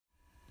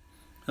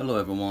Hello,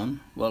 everyone.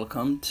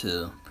 Welcome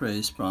to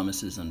Praise,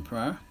 Promises, and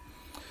Prayer.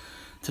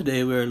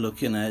 Today we're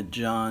looking at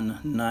John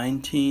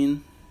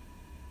 19,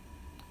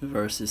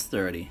 verses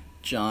 30.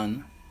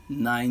 John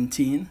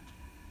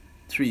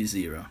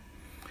 19:30.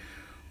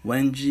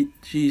 When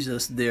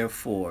Jesus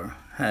therefore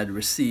had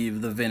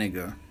received the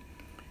vinegar,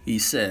 he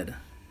said,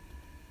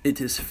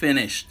 "It is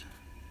finished."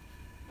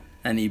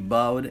 And he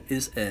bowed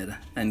his head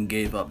and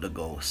gave up the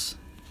ghost.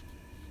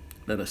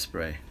 Let us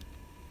pray.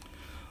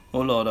 O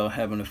Lord, our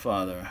Heavenly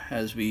Father,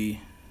 as we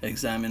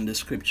examine the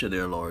scripture,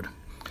 dear Lord,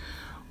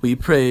 we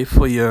pray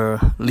for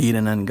your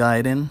leading and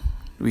guiding.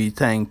 We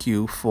thank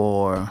you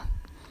for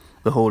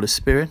the Holy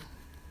Spirit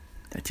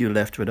that you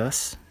left with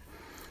us.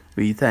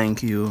 We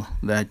thank you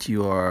that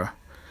you are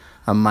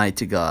a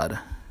mighty God.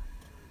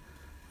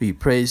 We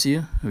praise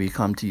you. We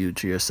come to you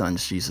through your Son,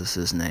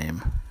 Jesus'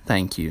 name.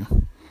 Thank you.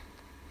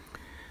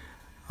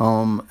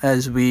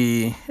 As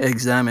we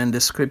examine the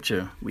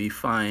scripture, we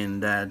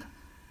find that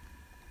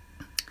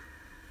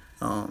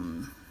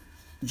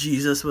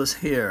Jesus was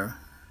here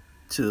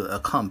to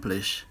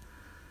accomplish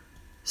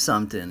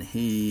something.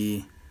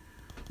 He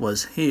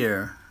was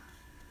here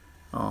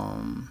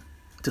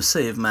to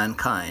save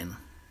mankind.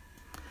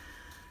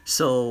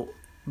 So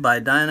by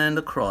dying on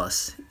the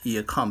cross, he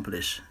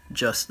accomplished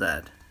just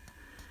that.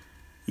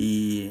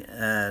 He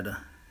had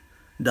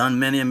done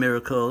many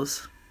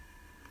miracles,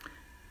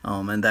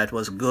 and that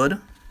was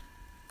good.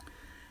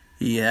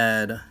 He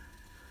had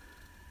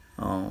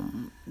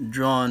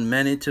drawn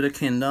many to the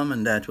kingdom,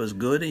 and that was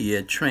good. He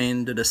had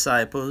trained the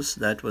disciples,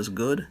 that was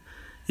good.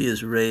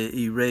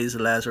 He raised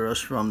Lazarus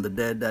from the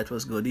dead, that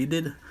was good. He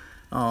did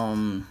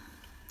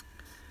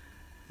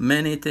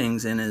many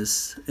things in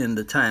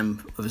the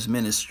time of his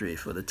ministry,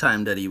 for the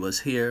time that he was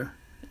here,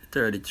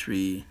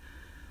 33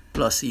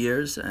 plus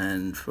years,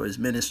 and for his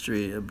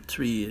ministry of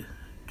three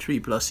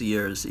plus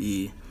years,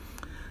 he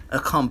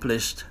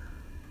accomplished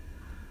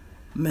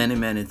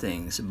many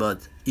things.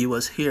 But he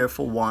was here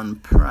for one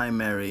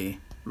primary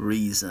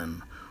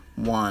reason,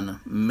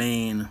 one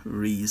main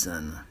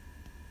reason.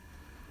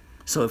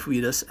 So if we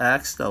just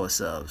asked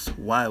ourselves,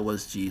 why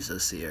was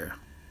Jesus here?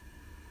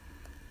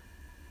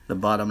 The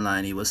bottom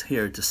line, he was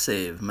here to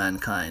save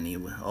mankind.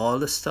 All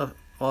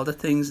the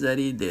things that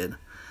he did,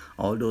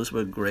 all those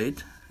were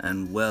great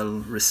and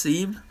well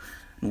received,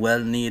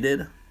 well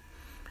needed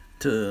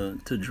to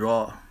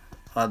draw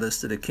others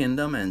to the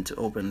kingdom and to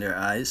open their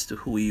eyes to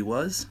who he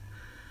was.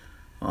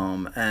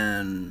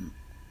 And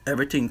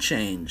everything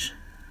changed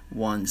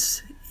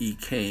once he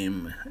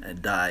came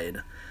and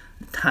died.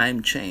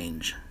 Time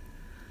changed.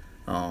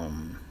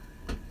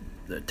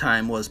 The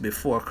time was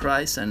before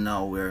Christ, and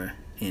now we're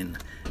in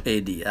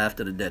AD,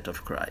 after the death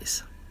of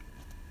Christ.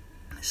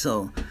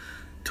 So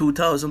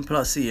 2000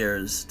 plus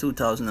years,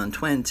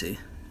 2020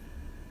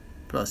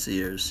 plus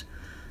years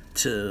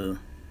to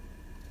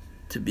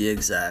be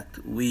exact,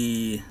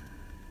 we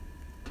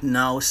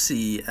now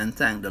see and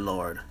thank the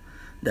Lord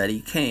that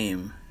he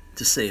came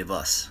to save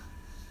us.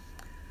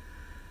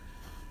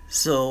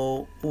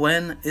 So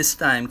when his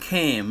time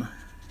came,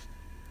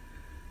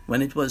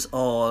 when it was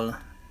all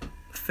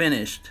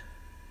finished,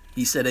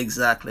 he said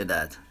exactly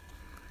that.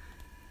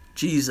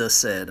 Jesus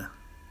said,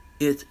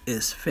 "It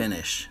is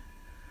finished."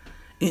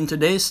 In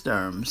today's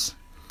terms,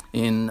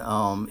 in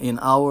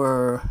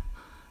our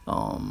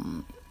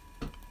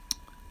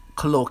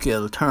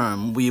colloquial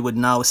term, we would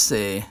now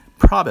say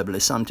probably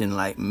something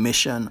like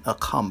mission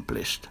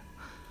accomplished.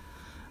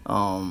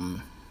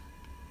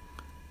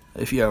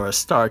 If you are a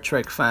Star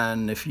Trek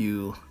fan, if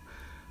you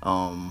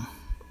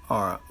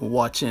are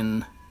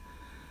watching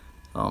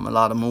a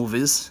lot of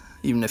movies,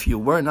 even if you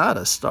were not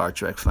a Star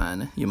Trek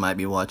fan, you might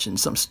be watching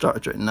some Star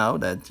Trek now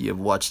that you've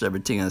watched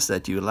everything else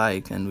that you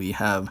like. And we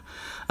have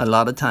a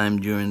lot of time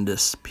during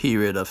this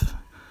period of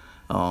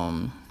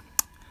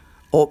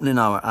opening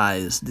our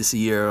eyes, this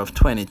year of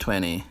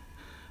 2020.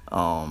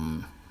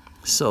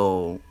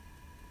 So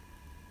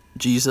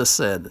Jesus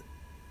said,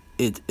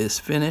 "It is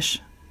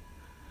finished,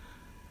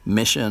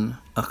 mission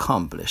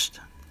accomplished."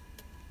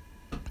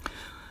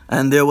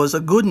 And there was a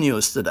good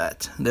news to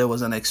that. There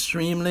was an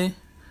extremely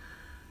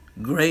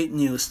great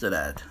news to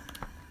that.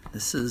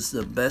 This is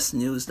the best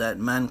news that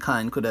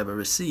mankind could ever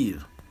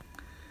receive.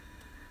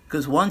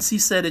 Because once he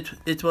said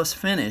it was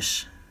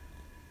finished,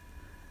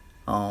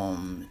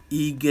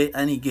 he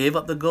gave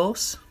up the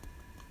ghost.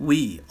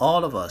 We,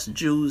 all of us,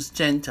 Jews,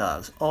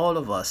 Gentiles, all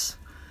of us,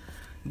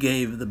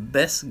 received the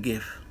best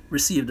gift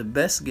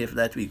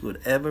that we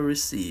could ever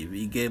receive.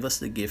 He gave us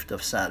the gift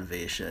of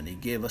salvation. He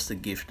gave us the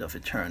gift of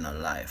eternal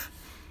life.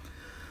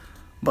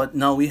 But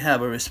now we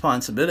have a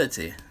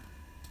responsibility.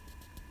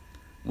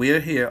 We are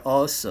here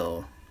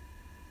also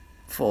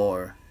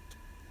for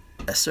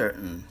a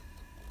certain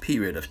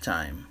period of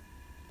time.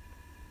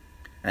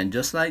 And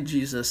just like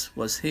Jesus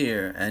was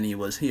here, and he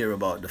was here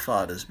about the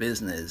Father's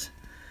business,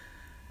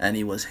 and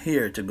he was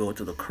here to go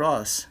to the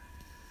cross,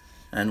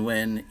 and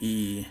when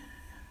he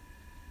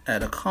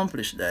had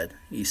accomplished that,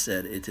 he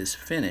said, "It is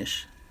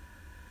finished."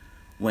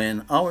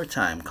 When our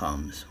time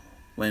comes,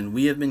 when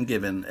we have been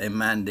given a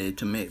mandate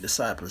to make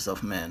disciples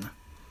of men,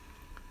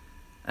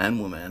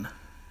 and women,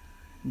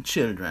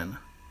 children,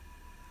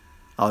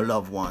 our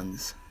loved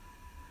ones,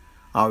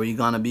 are we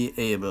going to be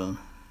able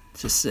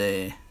to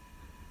say,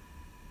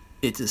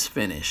 it is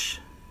finished,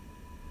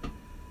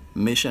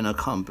 mission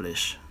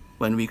accomplished?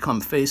 When we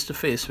come face to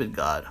face with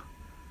God,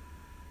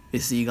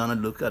 is he going to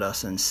look at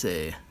us and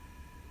say,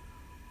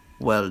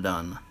 well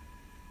done,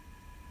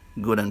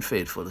 good and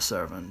faithful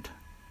servant?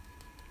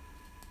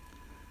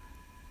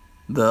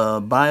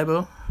 The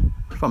Bible,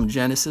 from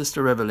Genesis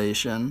to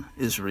Revelation,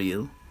 is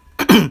real.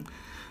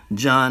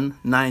 John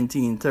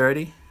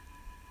 19:30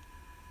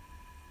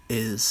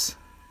 is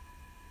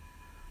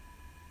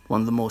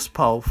one of the most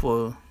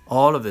powerful.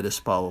 All of it is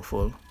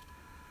powerful,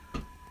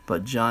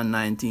 but John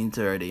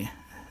 19:30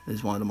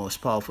 is one of the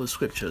most powerful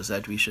scriptures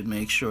that we should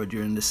make sure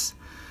during this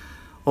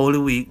Holy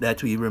Week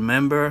that we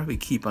remember, we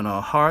keep on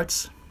our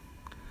hearts,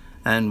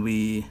 and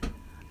we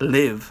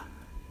live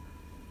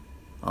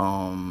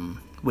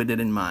with it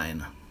in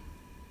mind.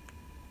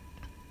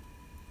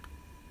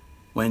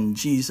 When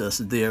Jesus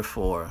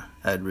therefore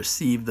had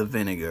received the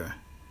vinegar,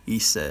 he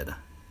said,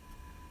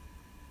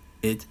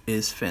 it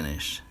is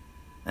finished.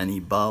 And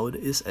he bowed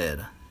his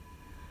head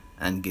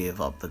and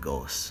gave up the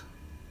ghost.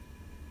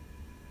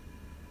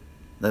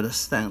 Let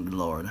us thank the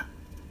Lord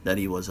that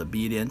he was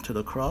obedient to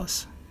the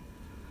cross.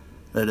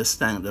 Let us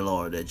thank the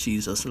Lord that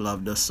Jesus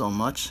loved us so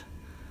much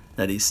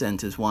that he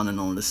sent his one and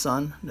only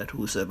Son, that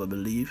whosoever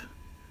believe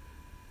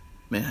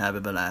may have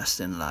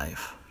everlasting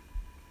life,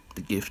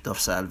 the gift of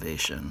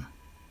salvation.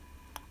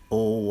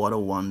 Oh, what a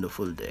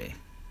wonderful day.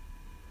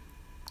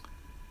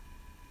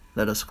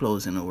 Let us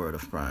close in a word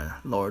of prayer.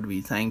 Lord, we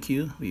thank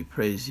you, we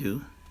praise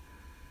you,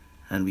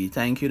 and we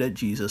thank you that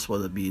Jesus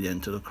was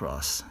obedient to the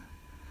cross.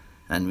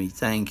 And we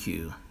thank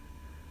you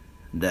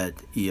that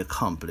he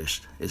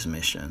accomplished his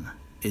mission.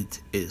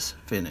 It is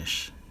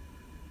finished.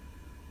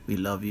 We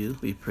love you,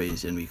 we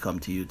praise you, and we come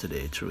to you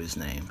today through his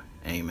name.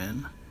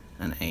 Amen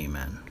and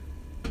amen.